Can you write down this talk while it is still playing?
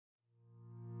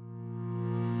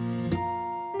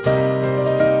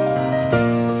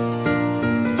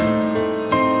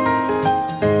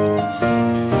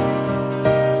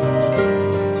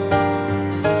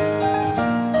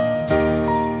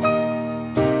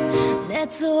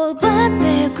月を奪っ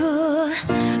てく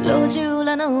路地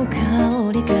裏の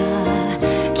香りが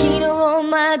昨日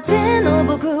までの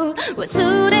僕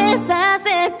忘れさ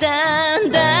せた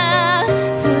んだ。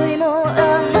酸いも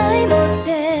甘いも捨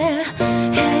て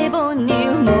平凡に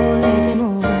埋もれて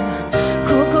も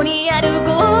ここにある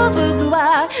幸福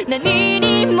は何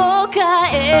にも変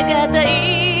えがた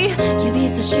い。指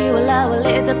差し笑わ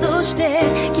れたとして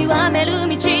極める道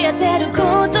焦る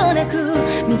ことなく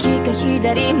右か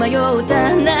左迷っ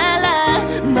たなら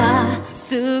まっ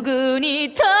すぐに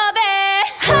飛べ。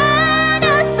離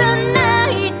さな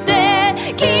いって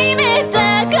決め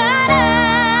たか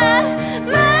ら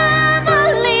守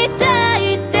りた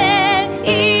いって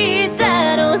言っ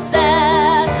たの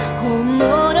さ。本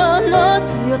物の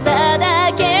強さ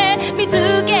だけ見つ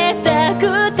けた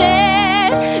くて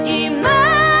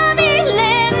今未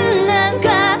練なん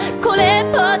かこれ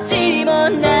っぽっちも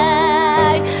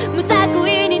ない。無作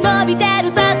為に伸びて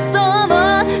る雑草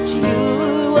も自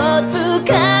由を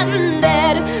掴んで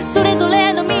る。それぞ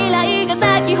れの未来が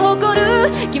咲き誇る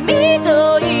君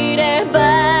といれば。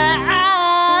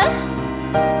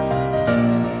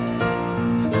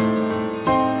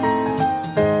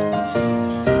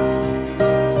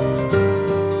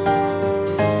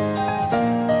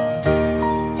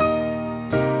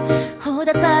ほ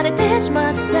だされてし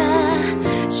まっ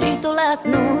たシトラス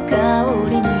の香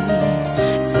りに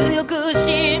強く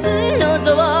心の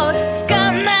臓を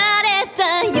掴まれ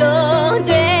たよう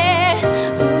で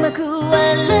うまく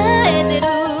笑えてる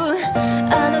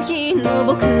あの日の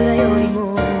僕らより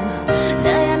も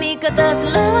悩み方す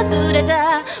ら忘れ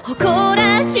た誇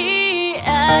らしい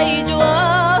愛情。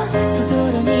そぞ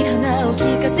ろに花を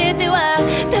聞かせては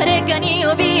誰かに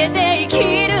怯えて生き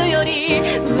るより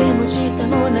上も下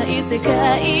もない世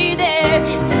界で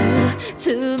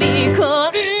包み込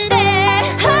んで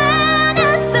離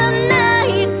さな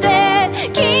いって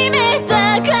決め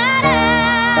たから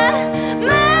守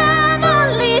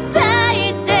りたい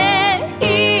って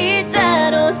言っ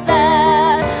たのさ。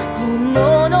本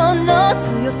物の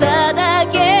強さだ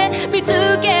け見つ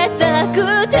けた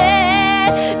くて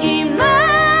今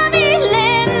未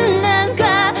練なん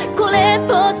かこれっ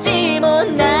ぽっちも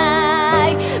な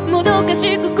い。もどか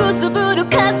しくくすぶる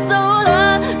滑走路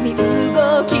身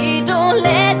動き取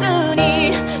れず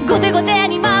に後手後手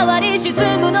に回り沈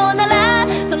むのなら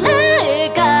空へ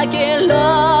かけろ。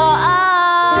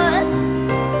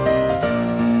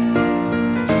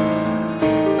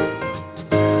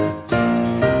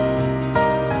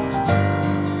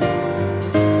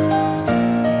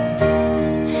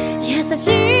優し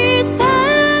さ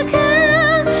が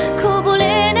こぼれ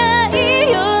ない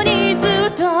ようにず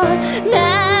っと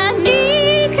何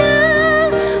が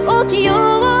起きよ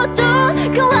うと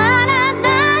変わらな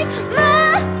いま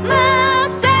ま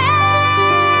で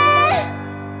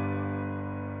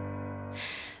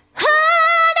離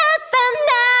さ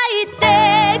ないって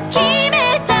決め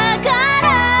たから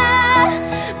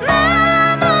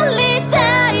守りた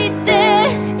いって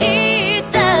言っ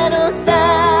たのさ。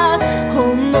本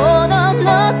物の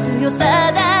強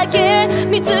さだけ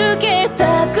見つけ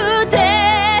たくて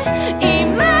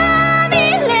今未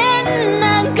練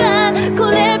なんかこ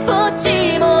れっぽっ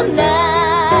ちも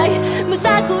ない。無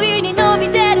作為に伸び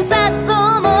てる雑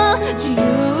草も自由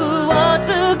を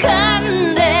掴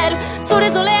んでる。それ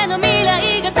ぞれの未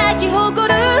来が咲き誇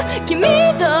る君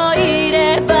とい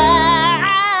れば。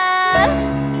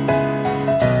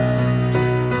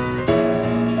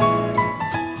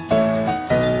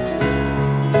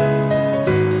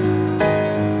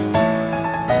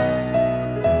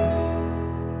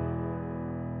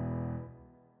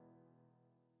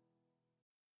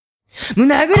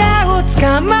胸ぐらをつ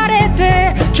かまれ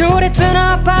て強烈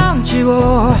なパンチ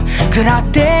を食らっ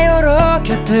てよろ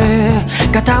けて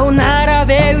肩を並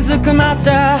べうずくまっ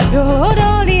た夜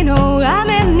通りの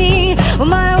雨にお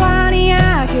前はに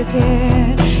やけ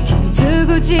て傷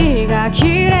口が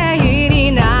綺麗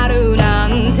になるな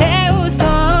んて嘘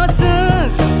をつ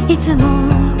く。いつ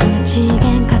も口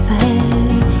喧嘩さえ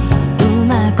う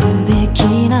まくでき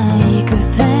ないく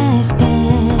せして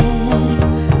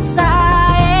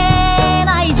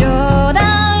冗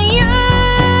談言う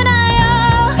なよ。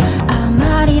あ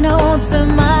まりのつ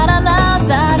まらな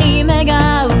さに目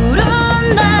が潤ん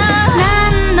だ。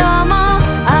何度も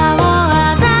青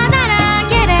あざだら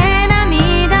けで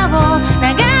涙を流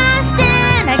して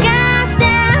流して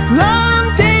不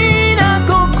安定な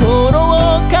心を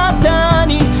肩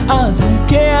に預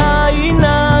け合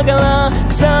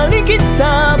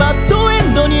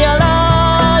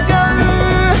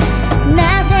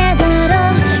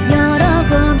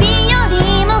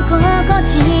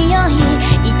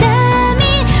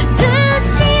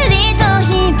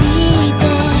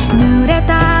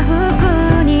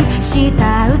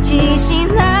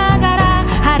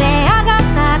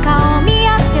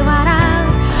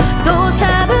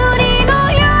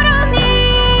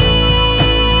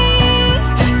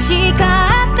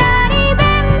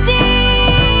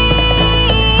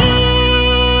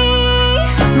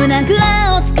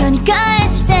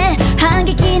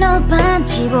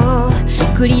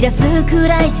繰り出すく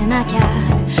らいじゃなきゃ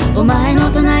お前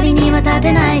の隣には立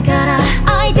てないから。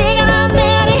相手がなんで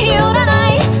あれ日和らな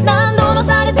い、何度も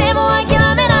されても諦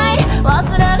めない。忘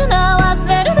れるな忘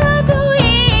れるなと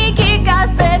言い聞か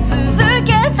せ続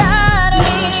けたの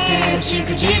に、し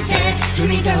くじって踏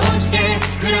み倒して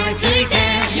食らいついて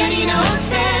やり直し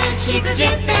て、しくじっ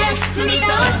て踏み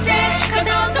倒して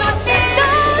肩落として、ど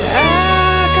うして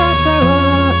傘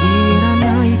はいら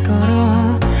ないから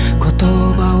言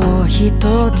葉を一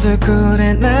つく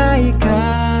れないか。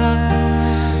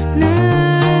ぬる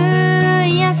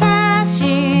い優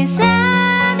しさ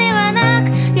ではなく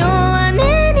弱音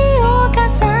に侵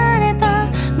された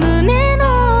胸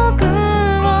の奥を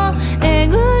え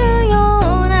ぐるよ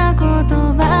うな言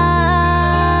葉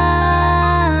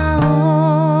を、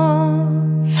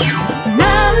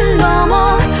何度も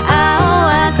青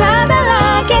朝だら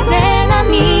けで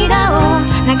涙を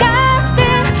流して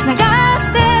流し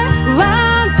て不安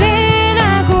定な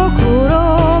心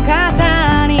を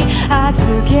肩に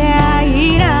預け合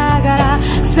いながら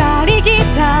腐りきっ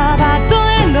たバッド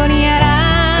エンドに抗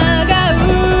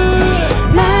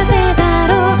う。なぜだ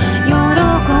ろう喜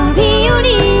びより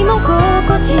も心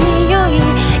地よい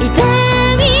痛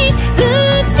みずっ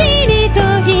しりと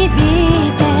響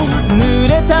いて、濡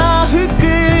れた服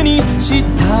に舌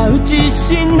打ち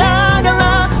しなが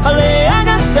ら晴れ上が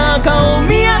った顔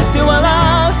見合って笑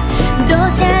う。土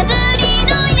砂降り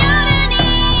の夜に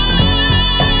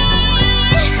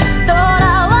囚わ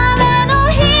れの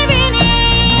日々に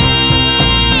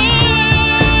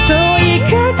問い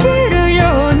かけるよ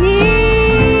うに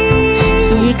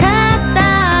光った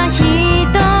瞳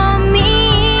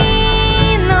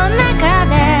の中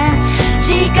で誓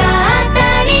った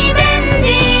リベンジ。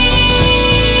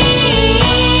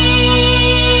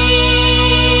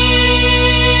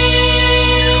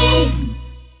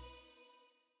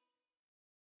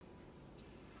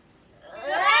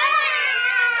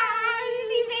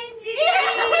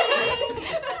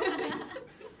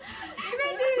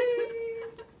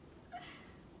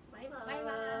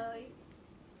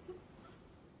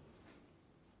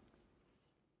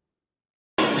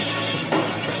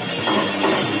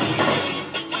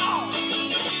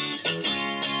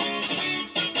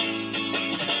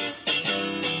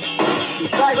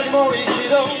最後にもう一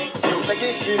度強く抱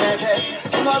きしめて、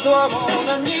その後はもう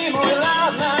何もい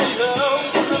らないよ。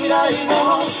僕の未来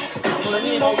も過去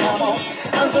何もかも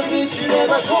あなたに見知れ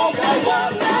ば後悔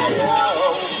はないよ。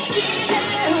消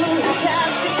える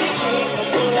昔の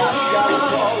ブラスが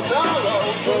想像を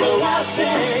震わしてテ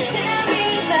レビ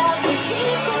だって聞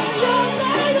こえ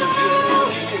ないの。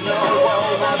自分の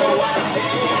惑わして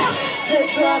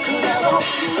切なくなど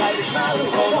揺らいでしまう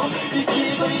ほど息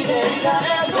づいていた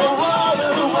エンドホー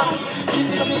ルは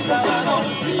君の見様の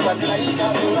苦手ないた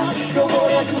ずらよぼ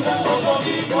やくな踊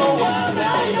りとはな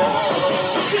いの。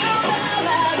知らな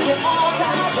きゃもた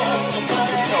べその彼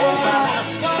の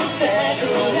話のせく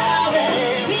られ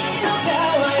君の可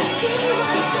愛いしわ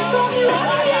そこに笑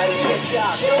いてち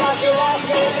ゃシュワシュワ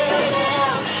してる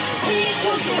ね。い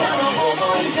くつかの思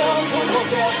い出を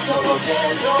届け届け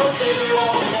どうしよ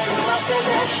う巡らせ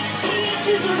て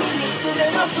一途に見つめ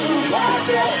ますわ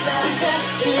けなんて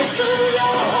必要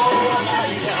はない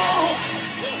よ。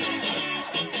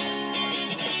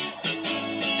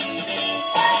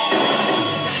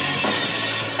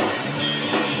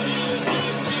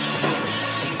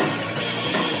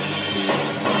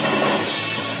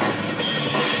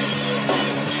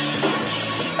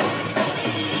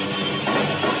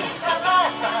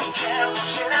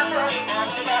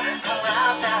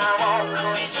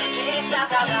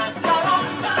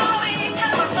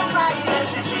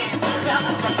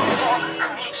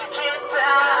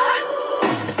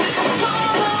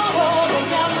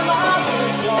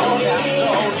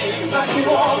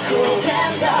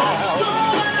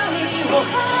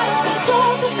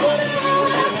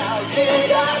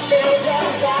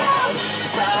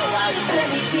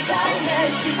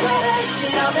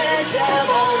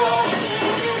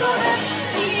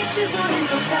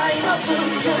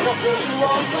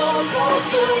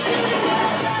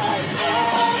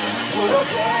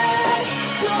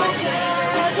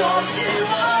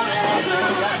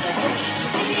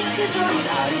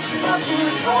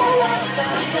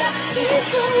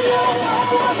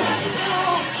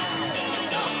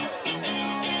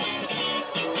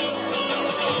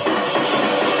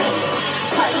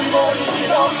もう一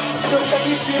度抱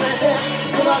きしめて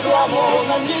その後はも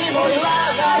う何もい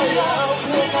らないよ。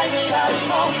見えない未来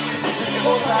もきつい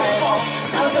答えも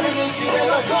あなたに見知れ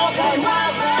ば後悔は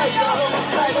ないよ。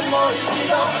最後にもう一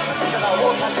度力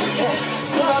を貸して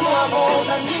その後はも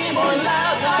う何もい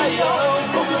らないよ。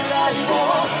僕らにも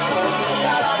僕の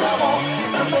体も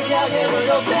あなたに上げるよ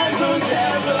全部全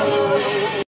部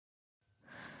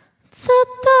ず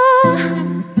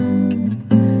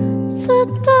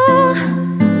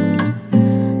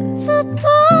っと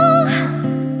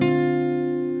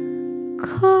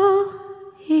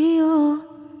恋を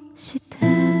して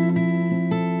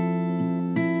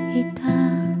いた。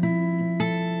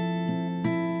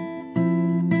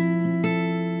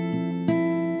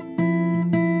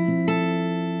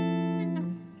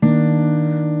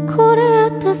これ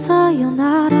ってさよ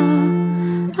なら、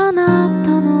あな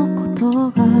たのこ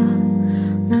とが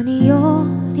何よ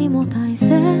りも大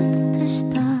切でし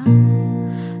た。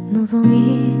望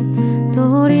み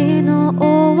通りの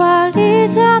終わり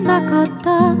じゃなかっ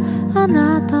たあ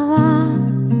なたは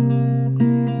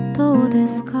どうで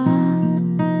すか。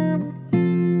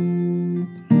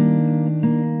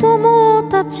友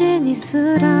達に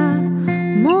すら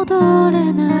戻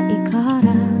れないか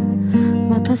ら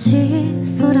私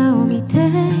空を見てい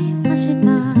まし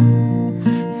た。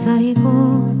最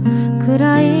後く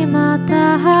らいま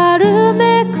た春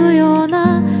めくよう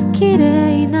な綺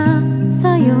麗な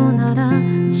さよなら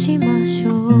しましょ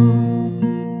う。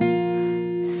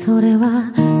それ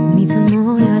は水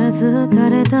もやらず枯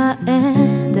れた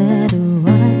エデル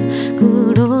ワイス、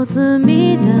黒ず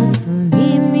み出す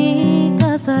耳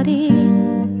飾り、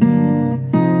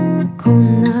こ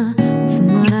んなつ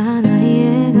まらない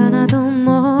映画など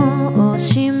もお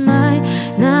しまい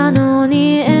なの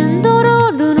に、エンドロ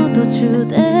ールの途中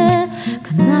で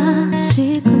悲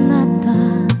しくなった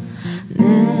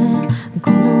ね。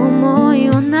この想い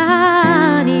は何？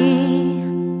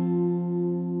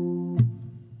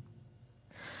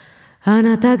あ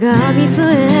なたが見据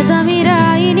えた未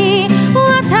来に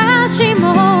私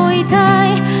もいた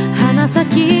い。鼻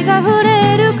先が触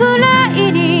れるくら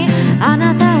いにあ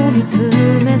なたを見つ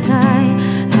めたい。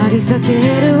張り裂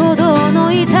けるほど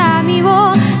の痛み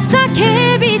を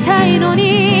叫びたいの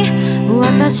に、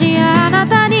私あな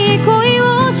たに恋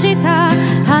をした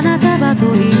花束と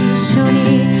一緒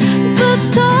にずっ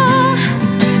と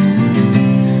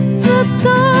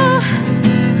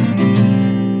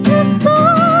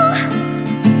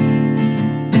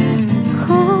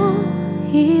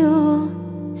恋を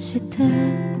して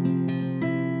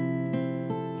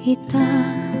いた。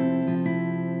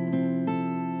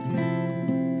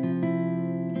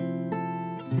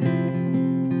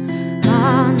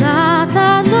あな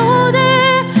たので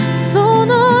そ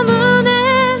の胸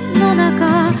の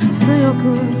中強く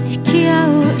引き合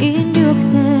う引力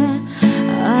で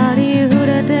ありふ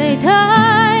れてい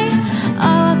たい。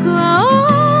淡く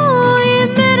青い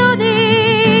メロディ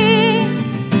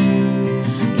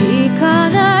ー、行か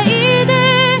ないで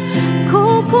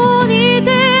ここにい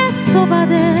てそば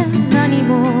で何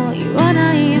も言わ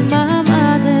ないま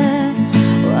まで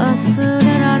忘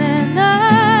れられな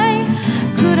い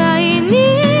くらい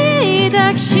に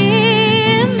抱きしめ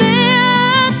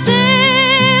合って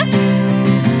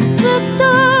ずっと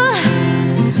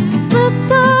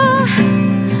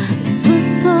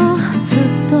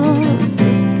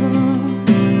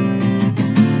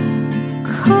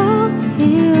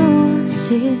恋をし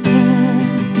て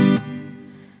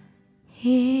い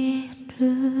る。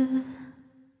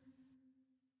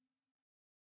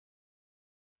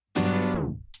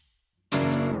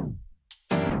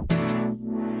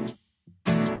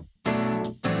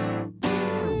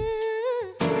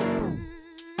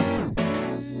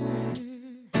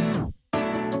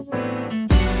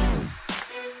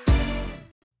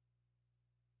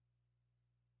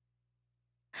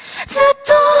ずっ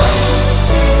と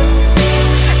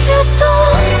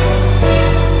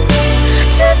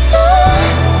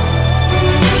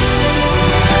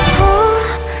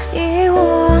恋を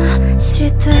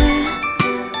して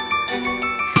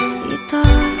いた。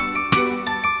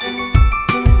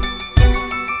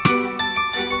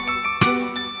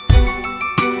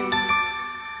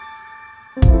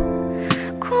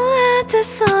これで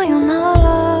さよな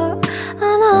ら、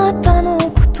あなたの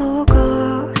こと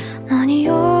が何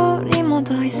よりも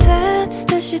大切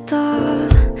でした。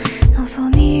望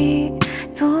み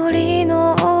通り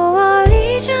の終わ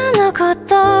りじゃなかっ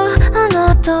たあ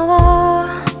なた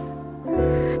は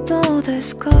どうで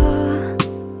すか。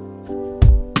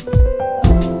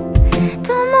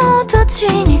友達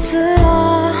にす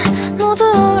ら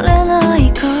戻れな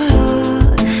いから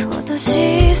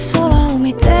私空を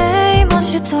見ていま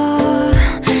した。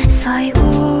最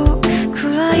後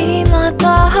くらいま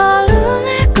た春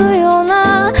めくよう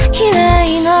な綺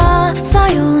麗なさ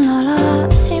よな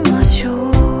らしましょ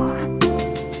う。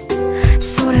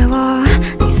それは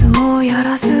水もや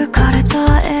らず枯れ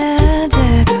たエ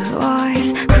デルワイ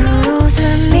ス、黒ず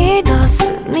み出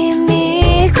す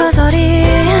耳飾り、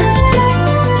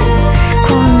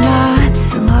こんな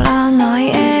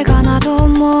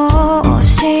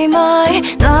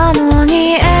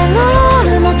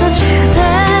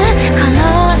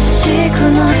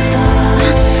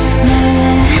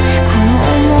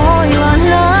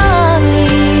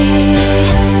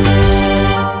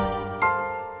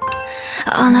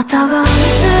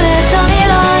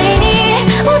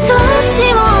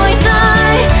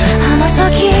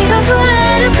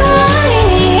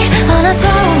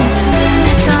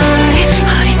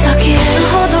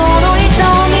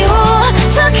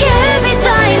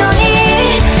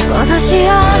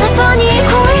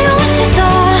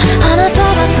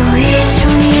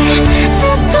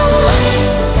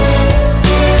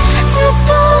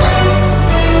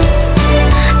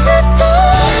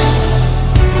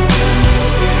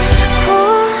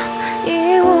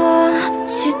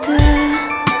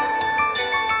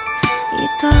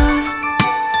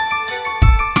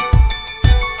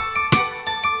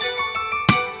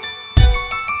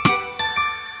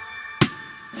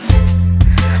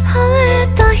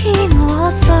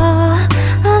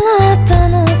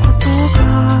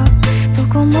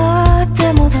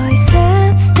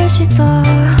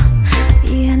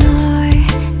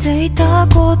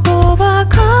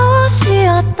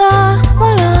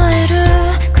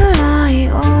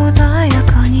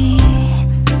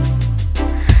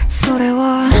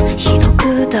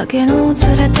影の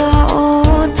ずれた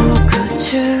音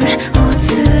口を連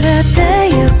れて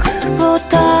ゆくボ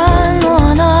タンの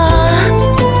穴、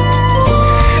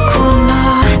こんな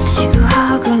ちぐ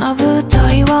はぐな舞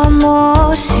台は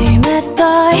もう閉め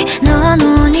たい。な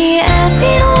のにエ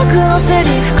ピローグのセリ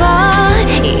フが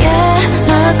言え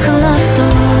なくなった。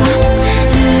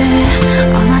ね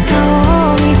えあなた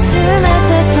を見つめ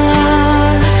てた。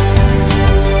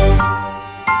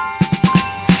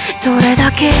どれだ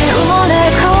け生まれ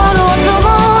変わろうとも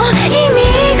意味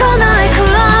がないく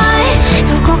らい、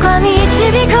どこか導か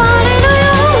れるよ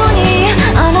うに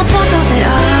あなたと出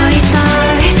会いた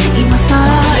い。今さら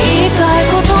言いたい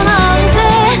ことなんて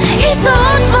一つ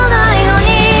もないのに、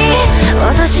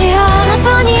私あな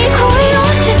たに恋を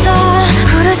した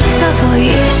苦しさと一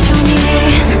緒に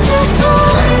ずっと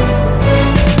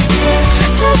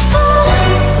ずっと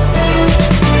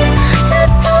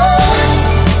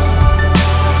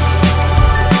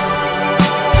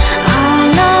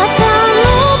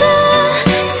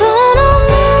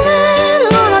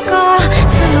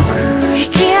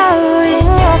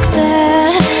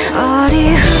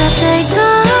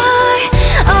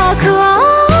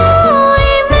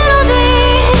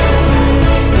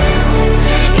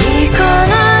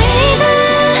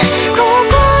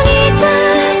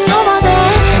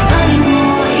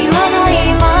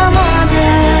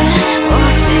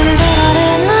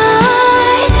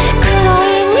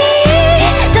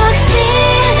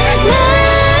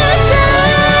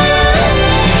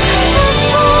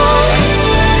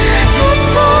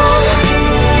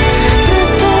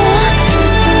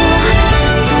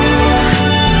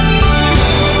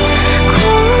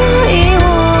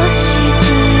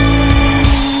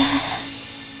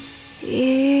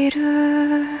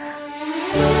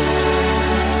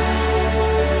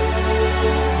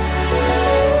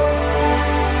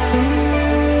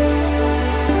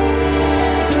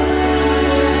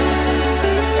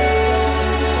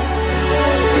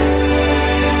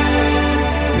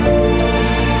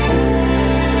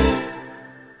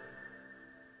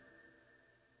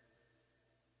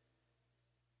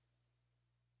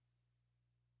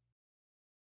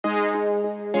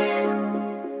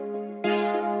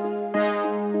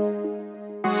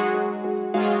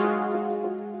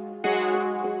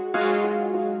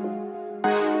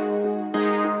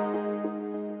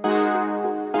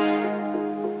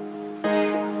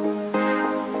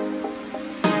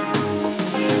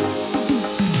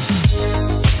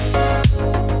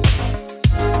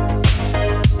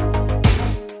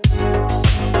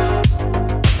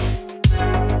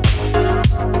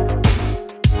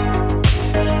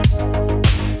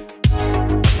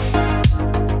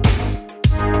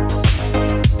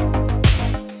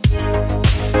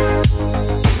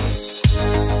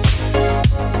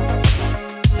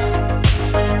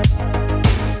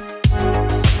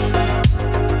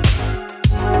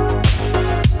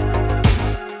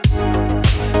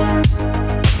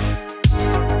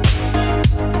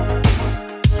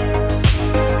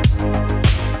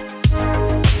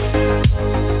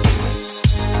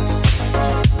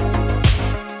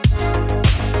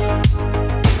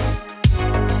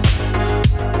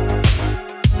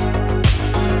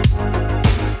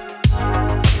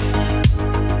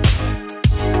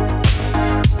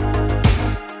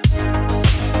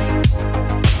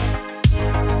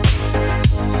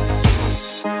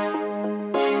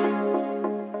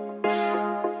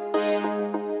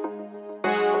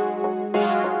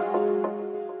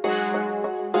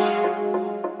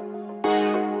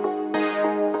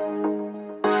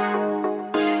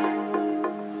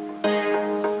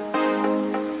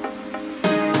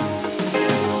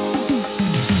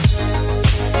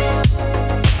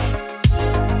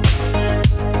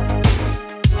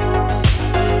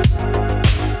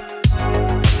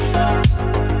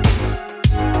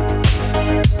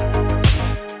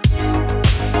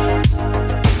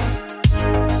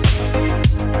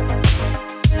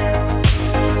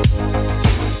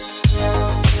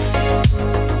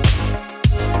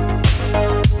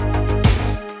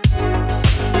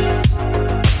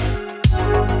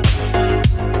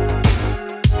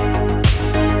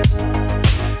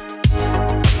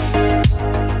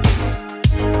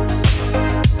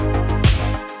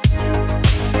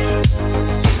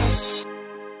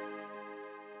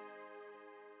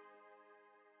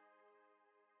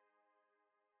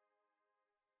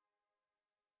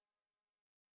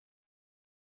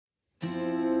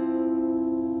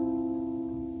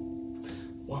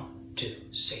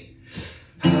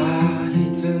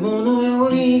いつものよ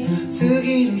うに過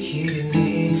ぎる日々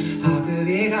にあく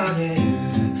びが出る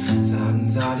さん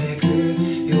ざめく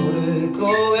夜越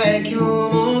え今日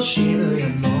も渋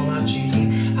谷の街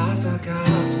に朝が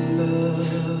降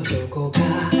るどこか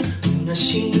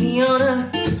しいよ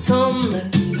な、そんな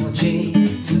気持ち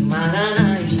つまら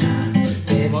ないな。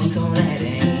でもそれ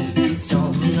でいい、そ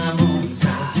んなもんさ。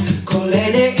こ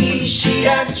れでいい、知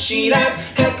らず知らず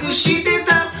隠して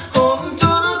た本当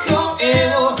の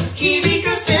声を響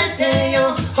かせて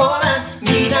よ。ほら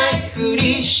見ないふ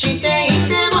りしてい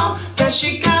ても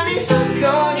確かにそ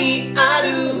こにある。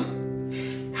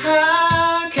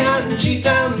感じた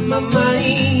まま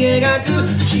に描く、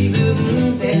自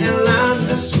分で選ん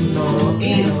だその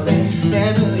色で眠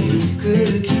い空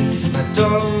気まとう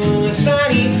朝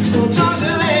に訪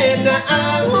れた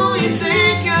青い世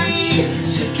界。好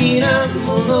きなも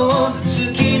のを好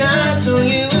きだとい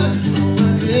う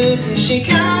怖くて仕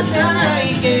方ない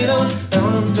けど、ど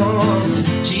んどん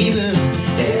自分に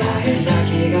出会えた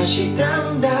気がした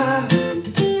んだ。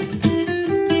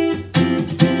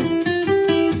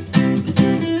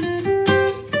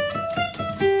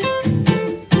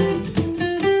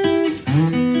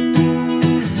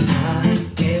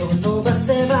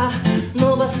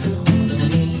伸ばすほど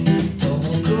に遠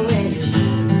くへ行く、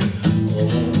思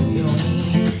うように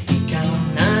いか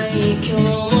ない今日も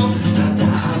また慌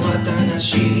ただし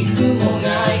い雲が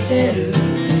いてる。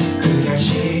悔し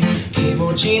い気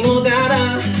持ちもだら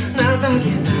情け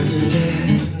なくて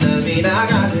涙が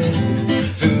出る。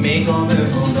踏み込む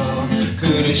ほど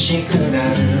苦しくな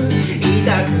る、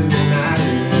痛くもなる。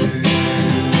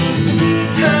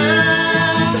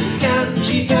感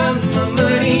じたまま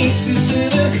に進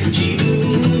む、自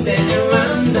分で選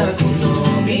んだこの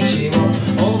道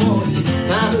を思い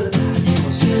まぶたにも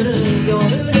する夜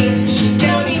にしが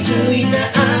みついた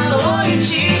青い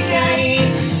誓い。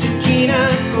好きな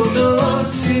ことを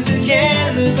続け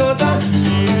ること、そ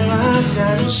れは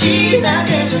楽しいだけ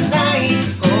じゃない。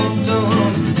本当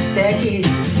にできる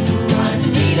不安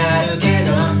になるけど、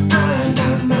名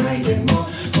前でも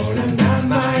ほら名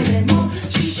前でも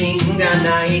自信が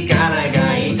ないから描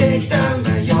いてきたんだ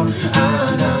よ。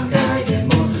何回でも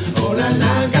ほら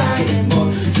何回で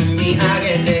も積み上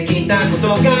げてきたこと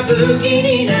が武器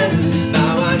になる。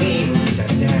周りを見たっ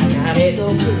て誰と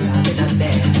比べたって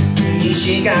君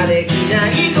しかできな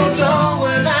いことは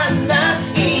なんだ。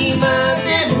今で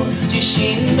も自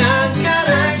信なんか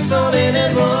ない、それで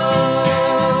も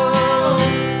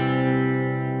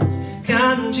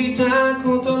感じた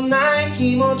ことない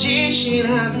気持ち知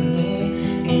らず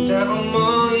にいた思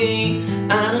い。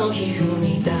あの日踏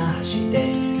み出し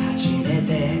て初めて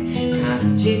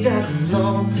感じたこ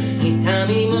の痛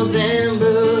みも全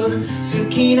部好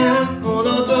きなも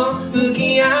のと向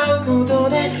き合うこと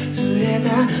で触れた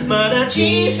まだ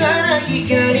小さな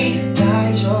光。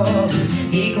大丈夫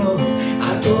行こう、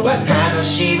あとは楽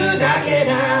しむだけ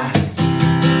だ。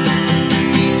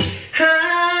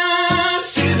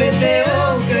全てを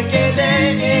かけて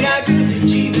描く、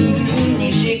自分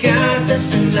にしか出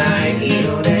せない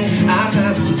色で朝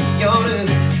も夜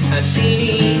も走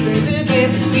り続け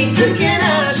見つけ出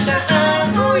した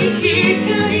青い光。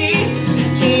好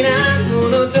きなも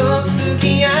のと向き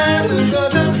合うこ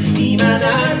と、今だ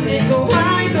って怖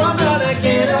いことだけ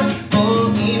ど、も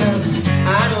う今あ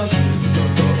の日の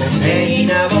透明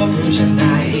な僕じゃな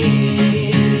い。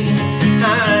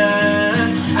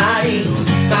愛の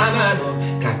ままの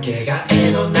かけがえ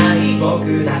のない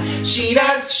僕だ。知ら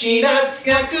ず知らず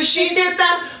隠してた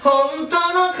本当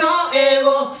の声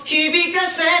を響か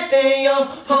せてよ。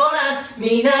ほら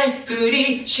見ないふ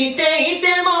りしていて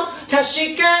も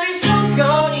確かにそ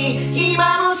こに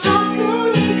今もそこ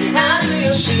にある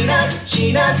よ。知らず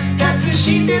知らず隠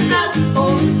してた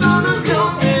本当の声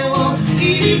を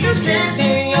響かせ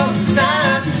てよ。さ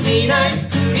あ見ない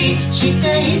ふりして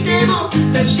いても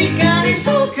確かに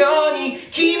そこに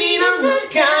君の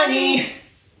中に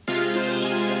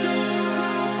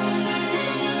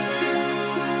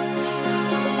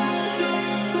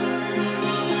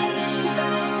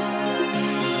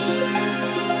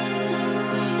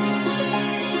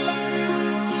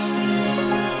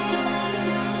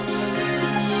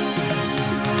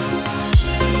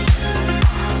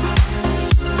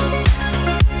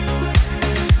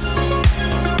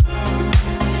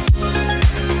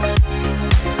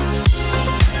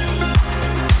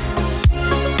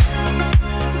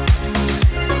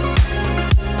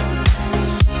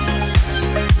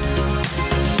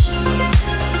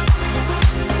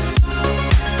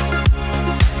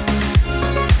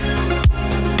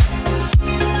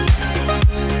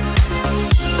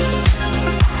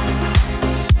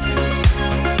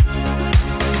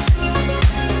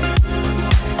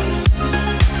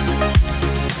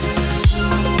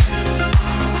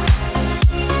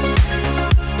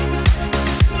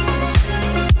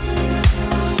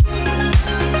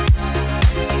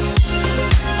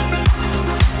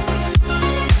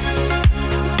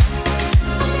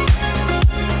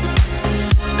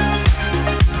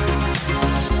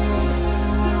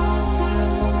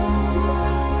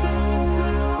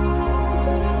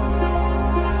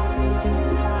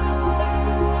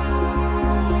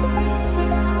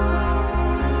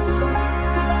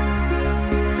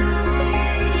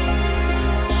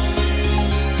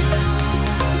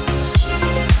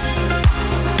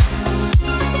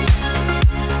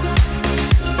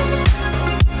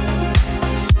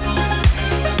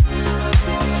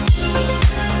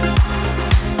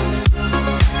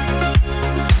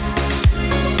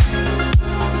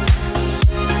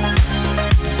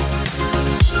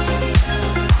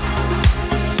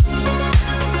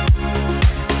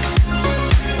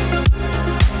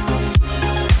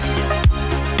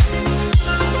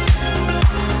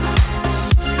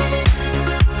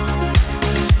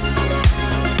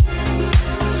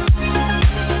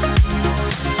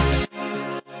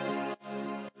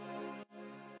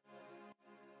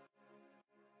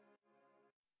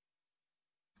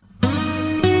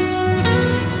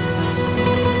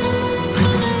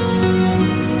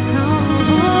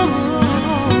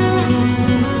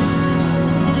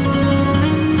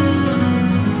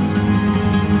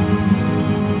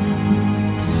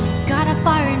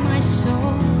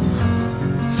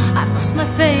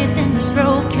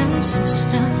own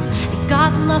system. I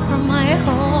got love from my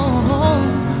home.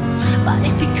 But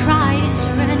if you cry, is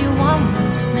there anyone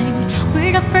listening?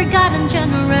 We're the forgotten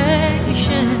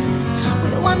generation. We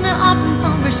want an open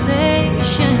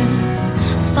conversation.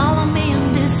 Follow me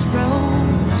on this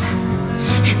road. I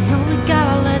know we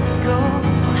gotta let go.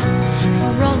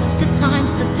 For all of the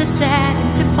times that they said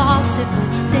it's impossible,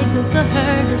 they built the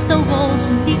hurdles, the walls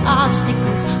and the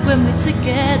obstacles. When we're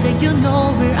together, you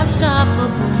know we're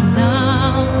unstoppable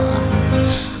now.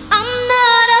 I'm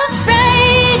not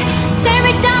afraid to tear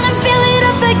it down and build it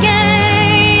up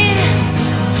again.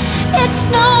 It's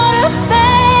not a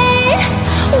fate,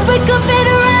 we could be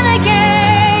the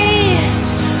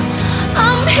renegades.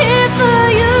 I'm here for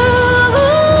you,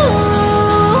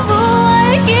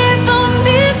 I'm here for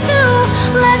me too.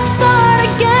 Let's start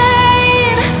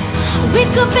again, we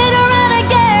could be the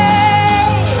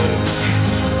renegades.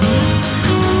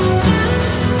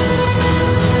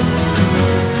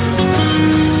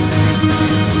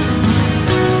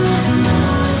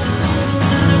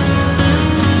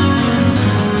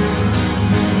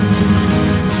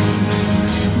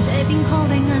 They've been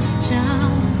holding us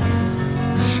down,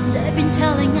 they've been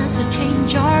telling us to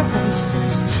change our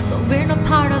voices, but we're not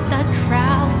part of that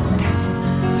crowd.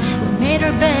 We made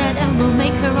our bed and we'll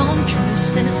make our own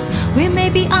choices. We may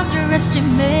be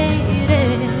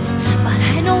underestimated, but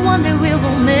I know one day we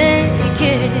will make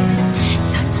it.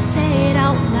 Time to say it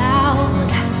out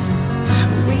loud.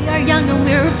 We are young and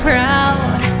we're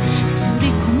proud. 刷り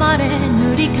込まれ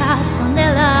塗り重ね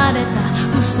られた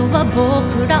嘘は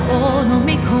僕らを飲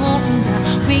み込んだ。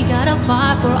We gotta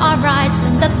fight for our rights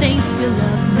and the things we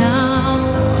love now.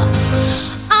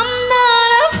 I'm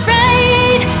not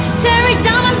afraid to tear it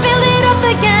down and build it up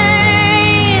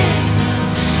again.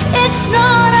 It's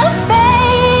not a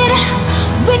fate,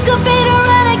 we could be the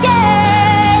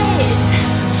renegades.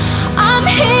 I'm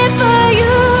here for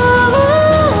you,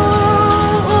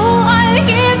 I'm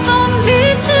here for me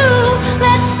too.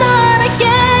 Let's start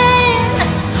again,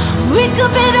 we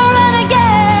could be the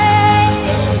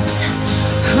renegades.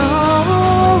 Oh, oh, oh,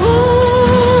 oh,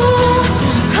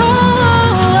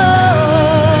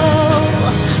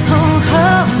 oh,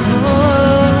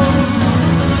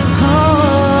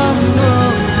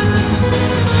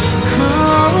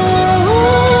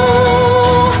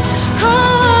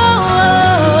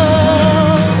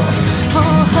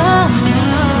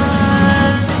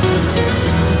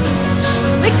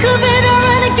 we could be the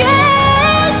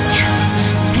renegades.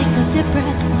 Take a deep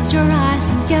breath, close your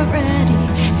eyes and get ready.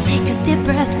 Take a deep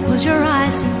breath, close your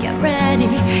eyes and get ready.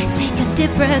 Take a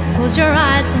deep breath, close your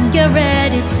eyes and get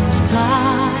ready to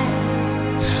fly.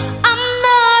 I'm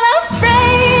not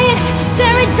afraid to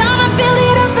tear it down and build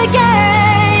it up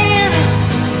again.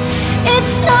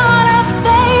 It's not a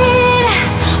fate,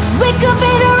 we could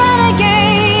be the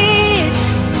renegades.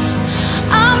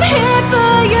 I'm here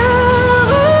for you,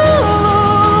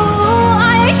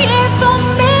 I'm here for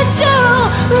me too.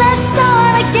 Let's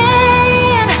start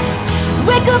again,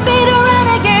 we could be the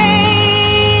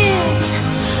renegades.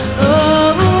 Oh,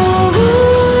 oh, oh,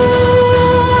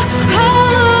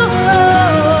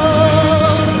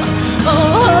 oh, oh,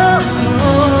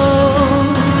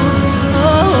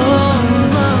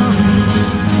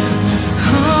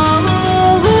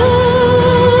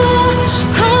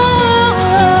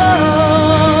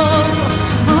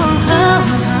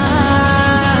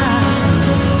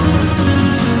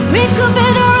 we could be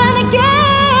the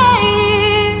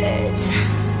renegades.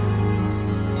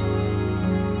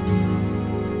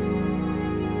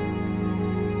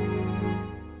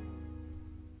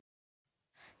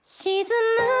沈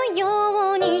むよ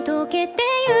うに溶けて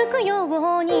ゆくよ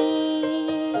う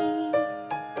に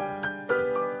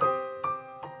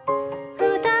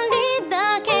二人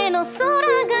だけの空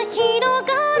が広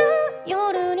がる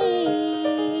夜に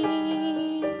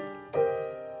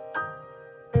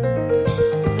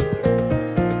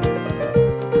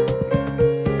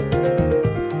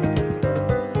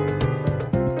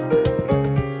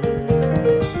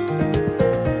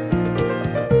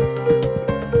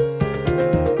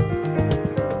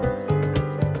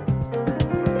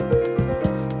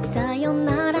さよ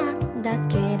ならだ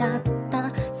けだっ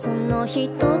たその一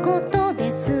言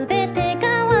で全て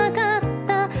が分かっ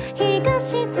た日が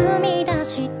沈み出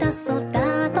した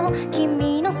空と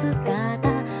君の姿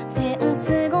フェン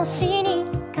ス越しに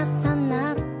重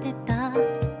なってた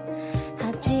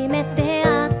初めて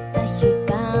会った日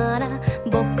から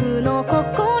僕の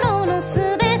心の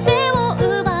全てを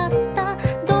奪った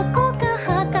どこか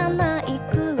儚い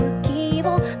空気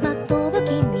をまとう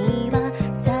君は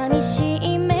寂し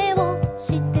い目を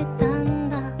してたん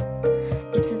だ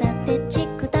いつだってチ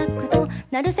クタクと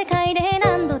なる世界で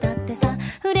何度だってさ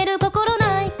触れる心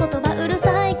ない言葉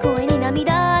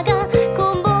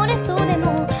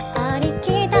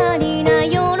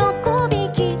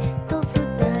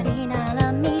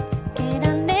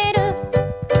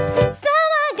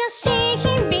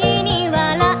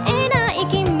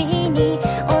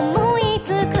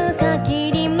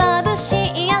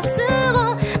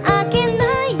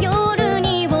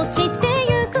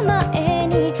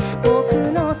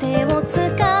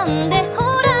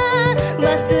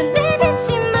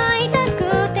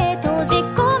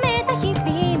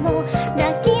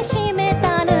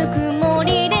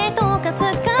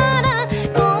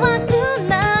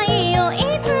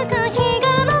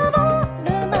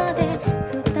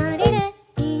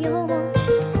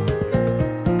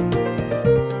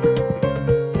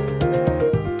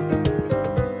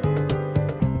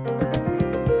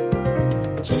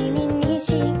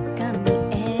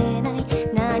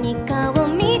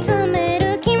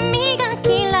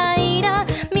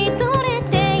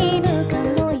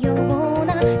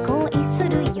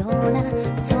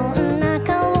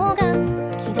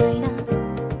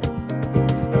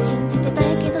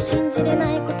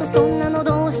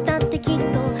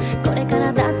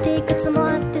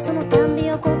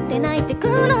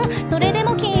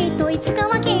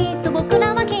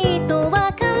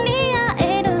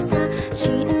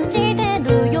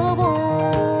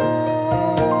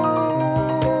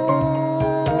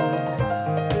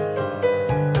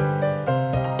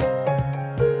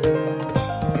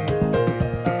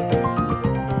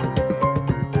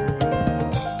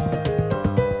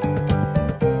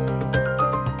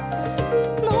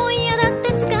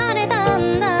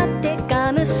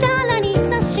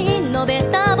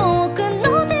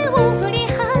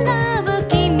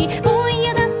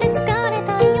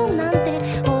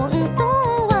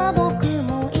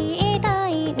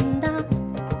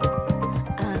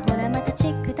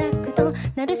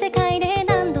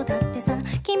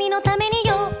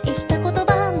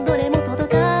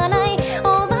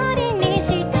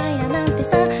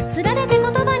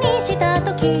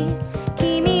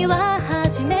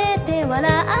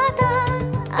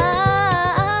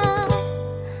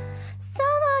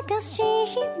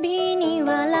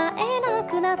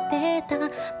なってた。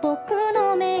僕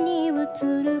の目に映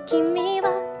る君は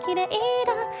綺麗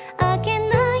だ。明け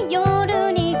ない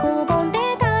夜にこぼ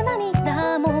れた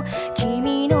涙も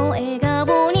君の笑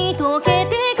顔に溶け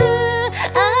てく。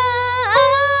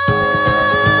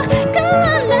変わ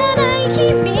らない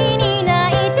日々に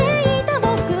泣いていた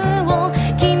僕を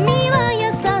君は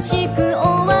優しく終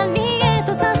わりへ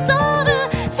と誘う。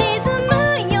沈む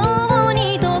ように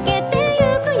溶けて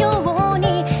ゆくよう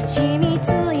に染みつ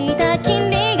いた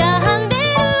霧が晴れ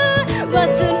る。忘れ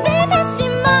てし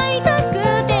まいたく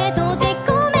て閉じ込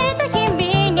めた日々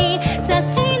に差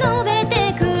し伸べ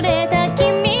てくれた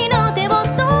君の手を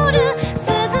取る。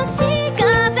涼しい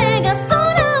風が空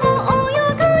を泳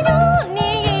ぐように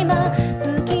今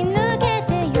吹き抜けて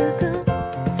ゆく。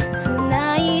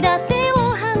繋いだ手を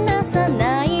離さ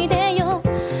ないでよ。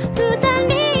二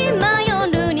人今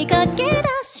夜に駆け出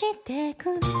してく。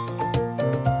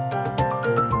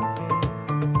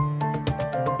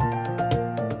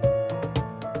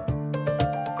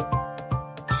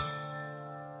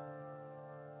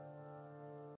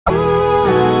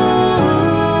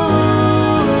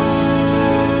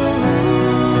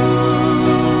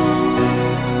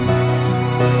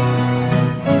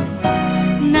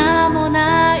名も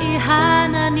ない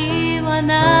花には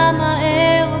名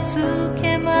前をつ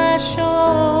けまし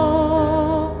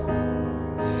ょ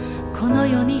う。この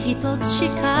世に一つし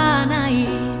かない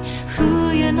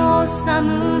冬の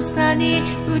寒さに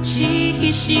打ち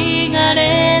ひしが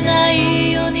れな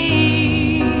いよう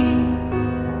に、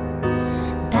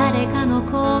誰かの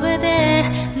声で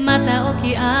また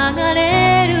起き上が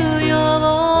れる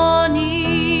よう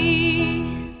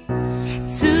に、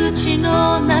土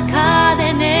の中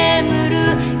で眠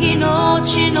る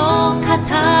命の塊、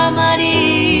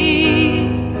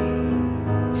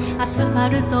アスファ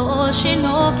ルトを押し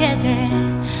のけて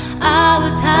会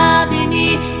うたび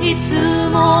にいつ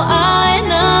も会え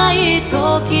ない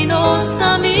時の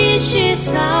寂し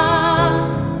さ、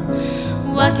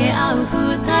分け合う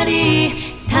二人、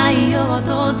太陽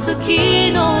と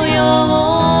月の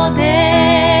よう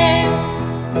で、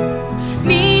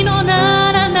実の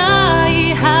ならな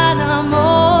い花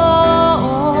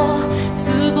も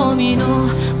つぼみの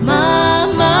ま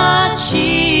ま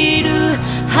散る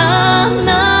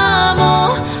花も、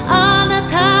あな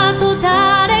たと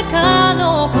誰か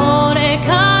のこれ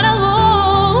から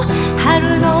を、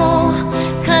春の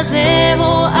風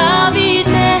を浴びて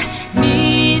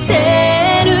見て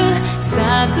る。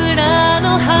桜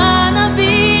の花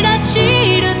びら散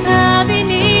るたび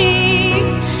に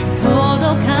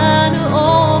届かぬ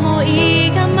想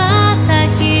いがまた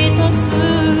一つ、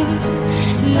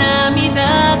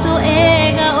涙と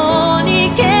笑顔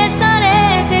に消され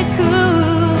てく。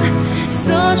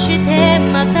そして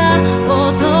また大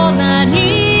人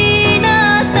にな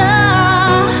った。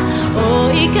追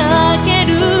いかけ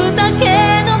るだけ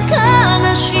の悲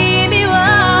しみは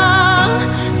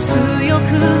強く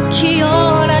清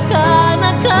らかな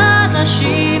悲し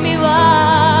みは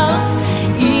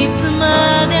いつ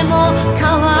までも変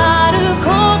わるこ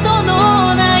との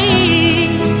ない、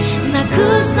な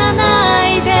くさな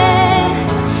いで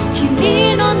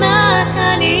君の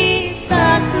中に咲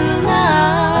く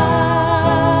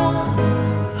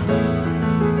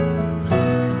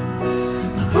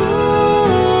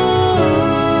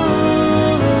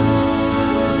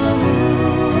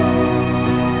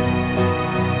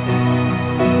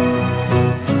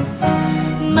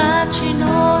街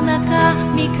の中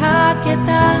見かけ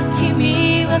た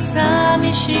君は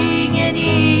寂しげ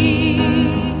に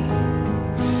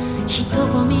人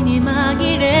混みに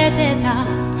紛れてた。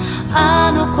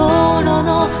あの頃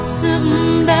の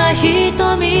澄んだ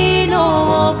瞳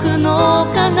の奥の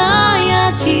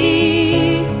輝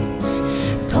き、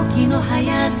時の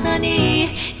速さに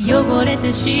汚れ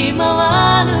てしま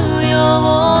わぬ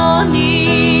よう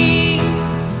に、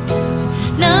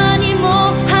何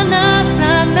も話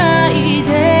さないで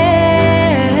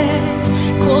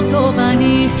言葉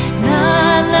にな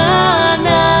ら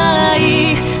な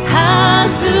いは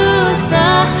ず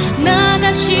さ。流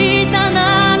した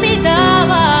涙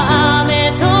は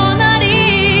雨とな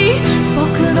り、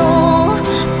僕の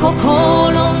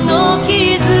心の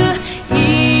傷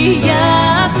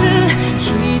癒す。人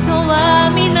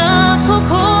は皆心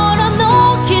の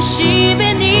岸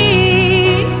辺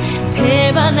に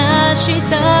手放し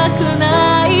たく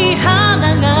ない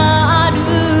花がある。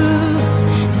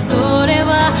それ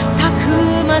はた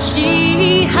くま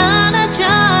しい花じ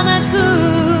ゃなく、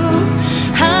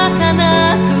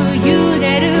儚く揺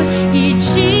れる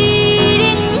一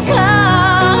輪か。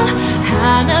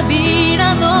花び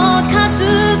らの数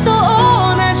と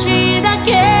同じだけ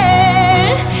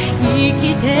生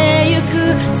きてゆ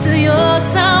く強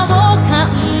さを感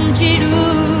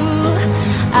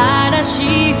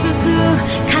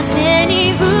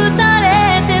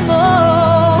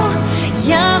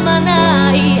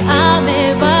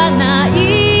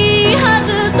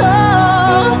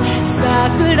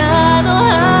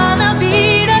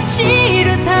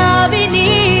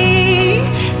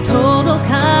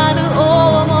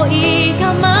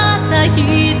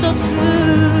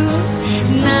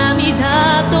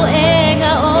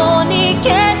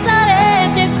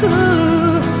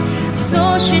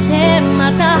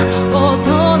また大人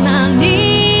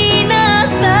になっ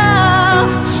た。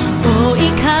追い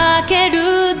かける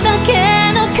だ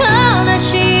けの悲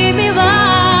しみ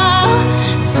は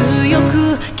強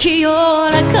く清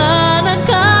らかな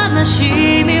悲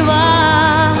しみ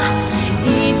は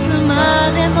いつ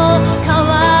までも変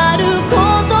わるこ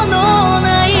との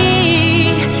ない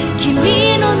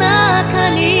君の中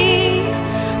に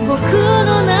僕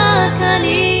の中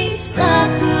に咲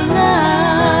く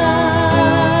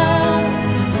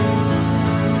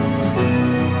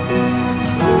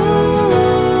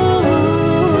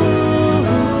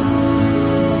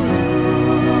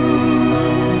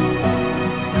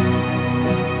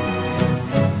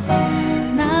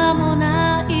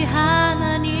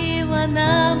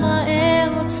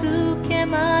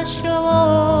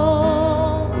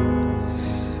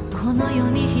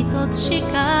し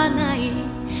かない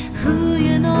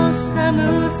冬の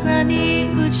寒さに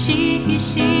打ちひ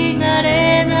しが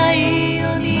れない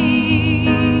ように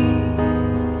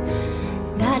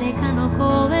誰かの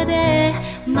声で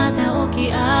また起き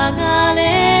上が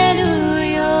れる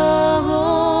よ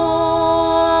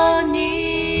うに。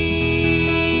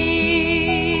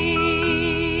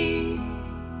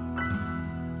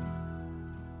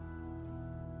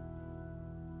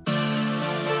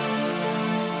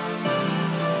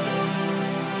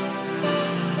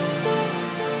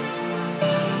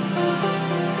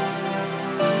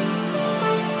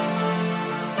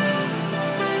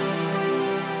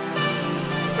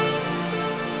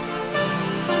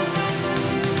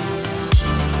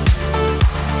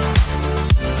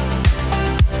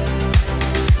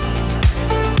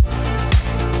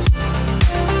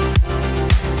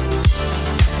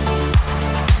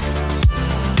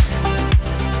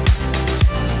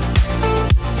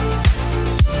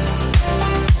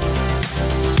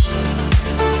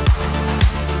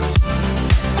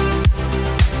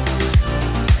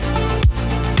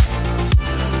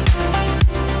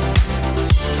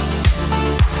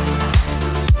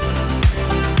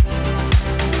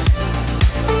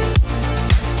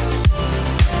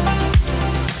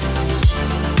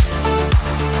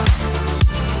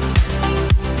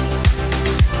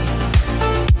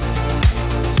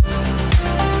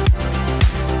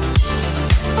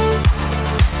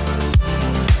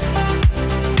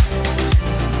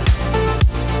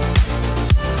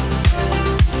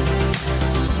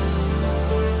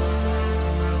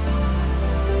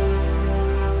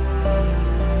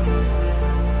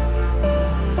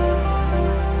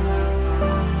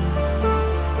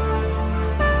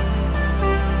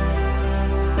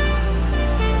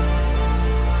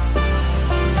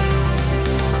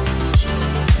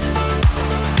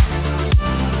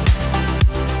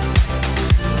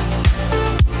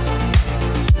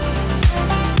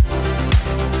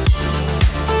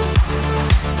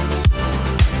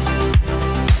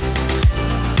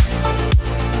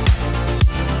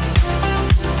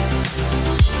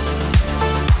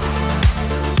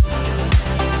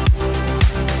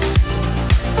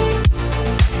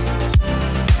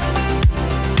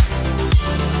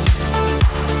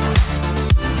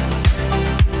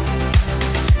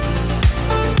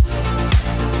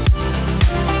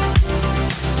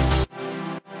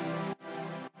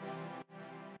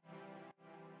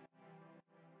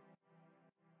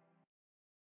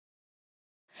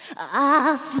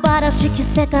ああ素晴らしき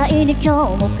世界に今日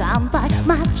も乾杯。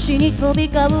街に飛び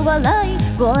交う笑い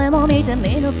声も見て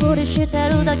見ぬふりして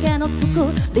るだけの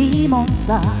作りもん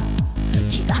さ。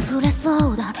気が触れそ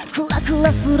うだクラク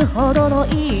ラするほどの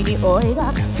いい匂い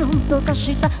がツンと刺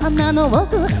した鼻の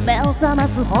奥目を覚ま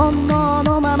す本能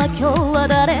のまま今日は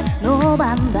誰の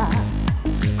番だ。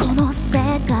この世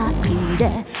界で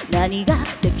何が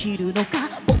できるのか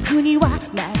僕には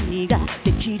何が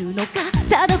できるのか。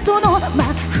ただその真っ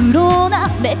黒な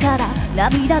目から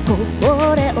涙こ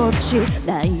ぼれ落ち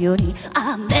ないように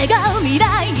雨が未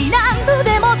来に何度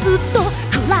でもずっと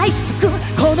食らいつく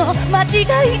この間違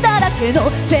いだらけ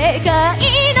の世界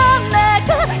の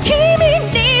中君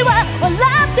には笑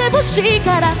ってほしい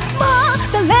からも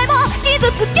う誰も傷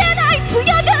つけない強く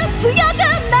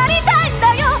なりたいんだ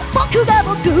よ僕が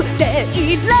僕で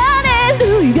いられ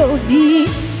るように。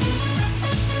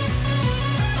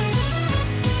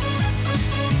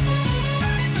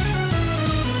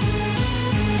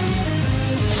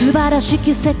素晴らし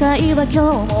き世界は今日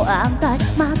も安泰。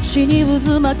街に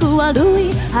渦巻く悪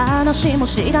い話も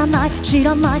知らない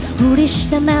ふりし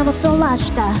て目をそら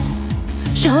した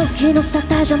正気の沙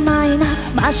汰じゃないな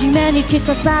真面目に着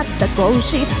飾った子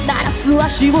牛鳴らす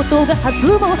足音が弾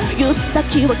む行き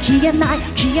先は消えな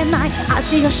い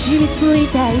足が染みつい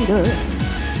ている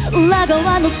裏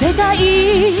側の世界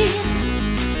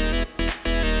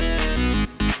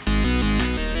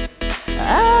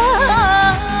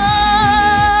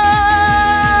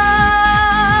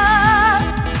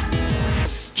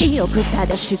よく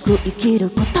正しく生きる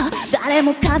こと、誰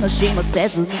も悲しませ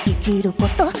ずに生きるこ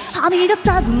と、はみ出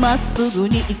さずまっすぐ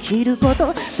に生きるこ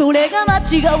と、それが間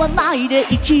違わないで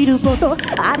生きること、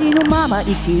ありのまま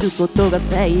生きることが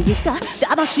正義か、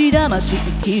だましだまし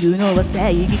生きるのは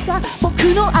正義か、僕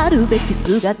のあるべき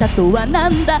姿とはな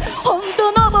んだ、本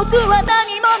当の僕は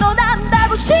何者なんだ、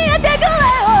教えてくれ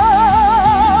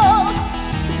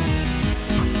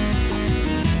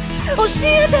よ、教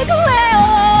えてくれよ。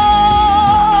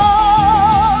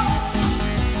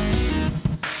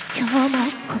今日も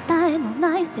答えの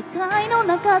ない世界の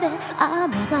中でああ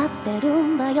願ってる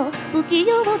んだよ、不器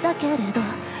用だけれど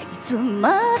いつ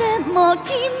までも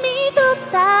君と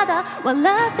ただ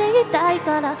笑っていたい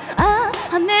から、ああ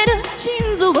跳ねる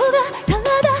心臓が体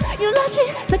揺らし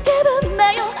叫ぶん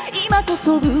だよ、今こ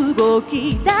そ動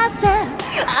き出せ、あ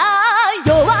あ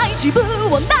弱い自分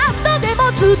を何度で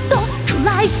もずっと食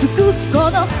らい尽くす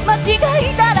この間違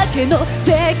いだらけの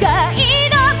世界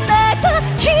の中、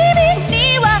君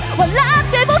には笑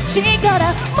ってほしいから、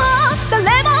もう誰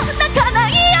も泣かな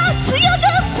いよ、強く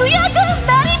強く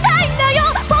なりたいんだよ、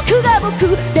僕が僕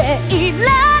でいら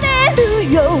れ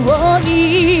るように。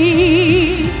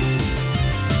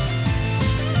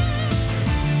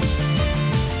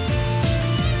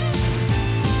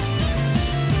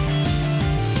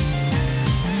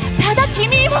ただ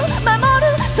君を守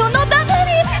るそのため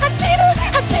に走る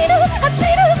走る走る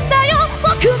んだよ、僕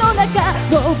の中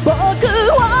の僕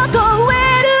を超え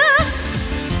る。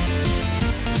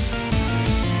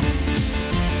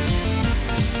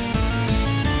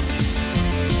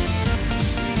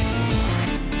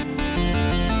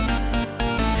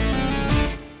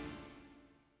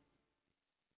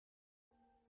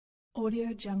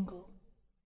Audio Jungle.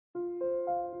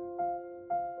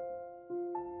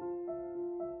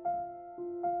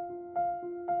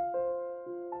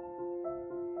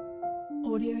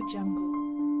 Audio Jungle.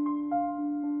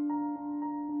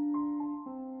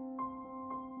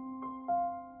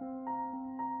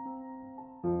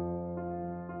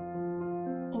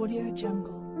 Audio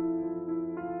Jungle.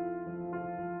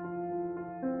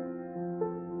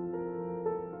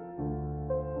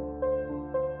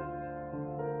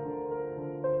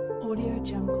 Audio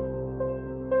Jungle.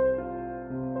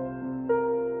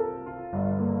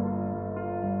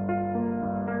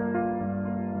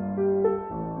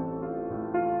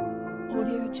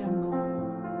 Audio Jungle.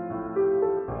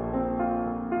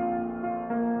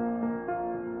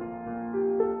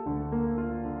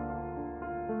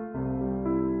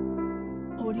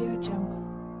 Audio Jungle.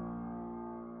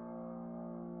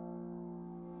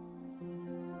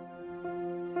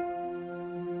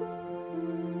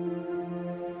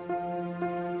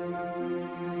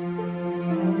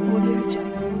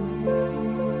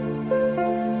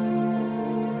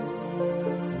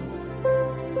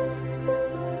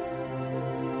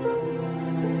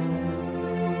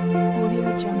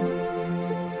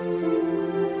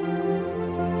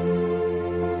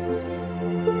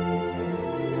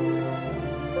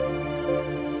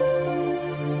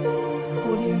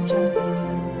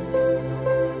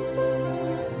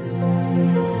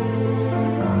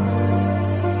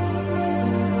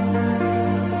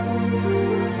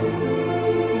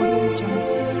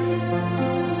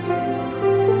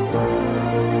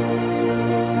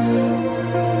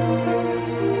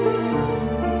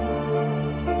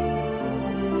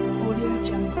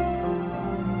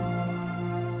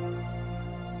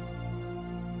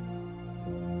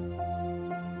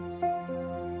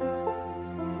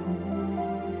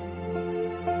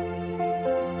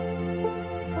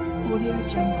 Audio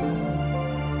Jungle.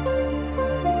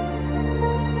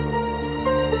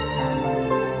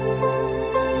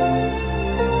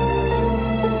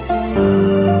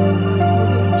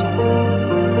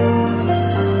 Audio Jungle.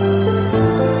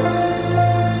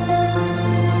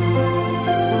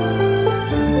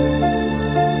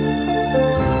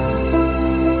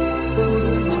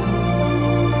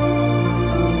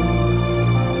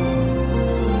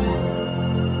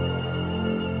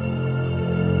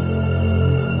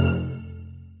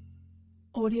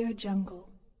 Audio Jungle.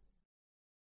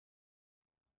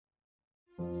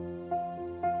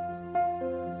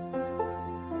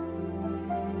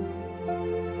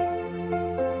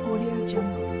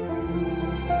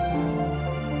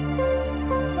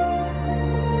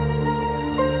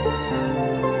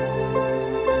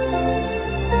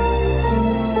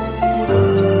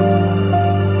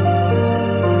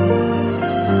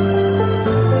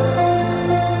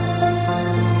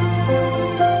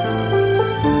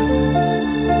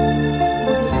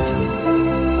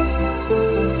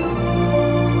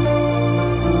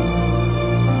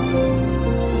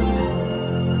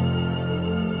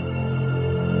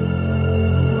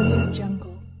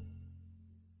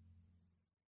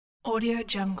 Audio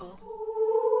Jungle.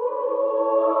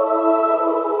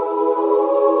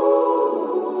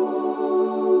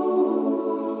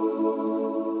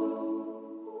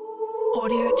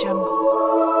 Audio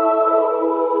Jungle.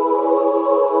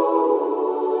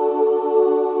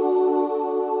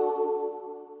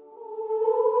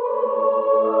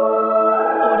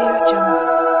 Audio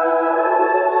Jungle.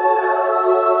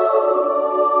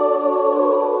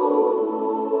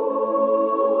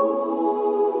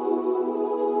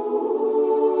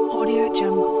 Audio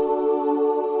Jungle.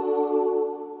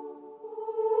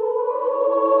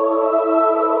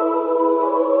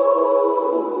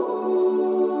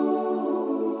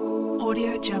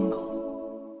 Audio Jungle.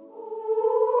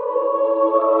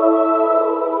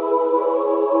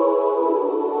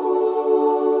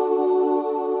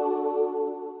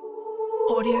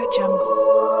 Audio Jungle.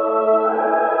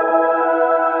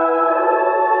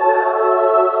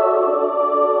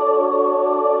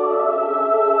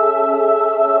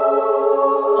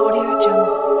 Audio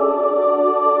Jungle.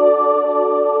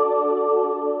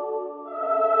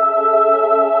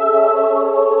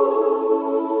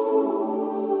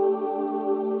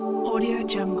 Audio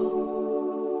Jungle.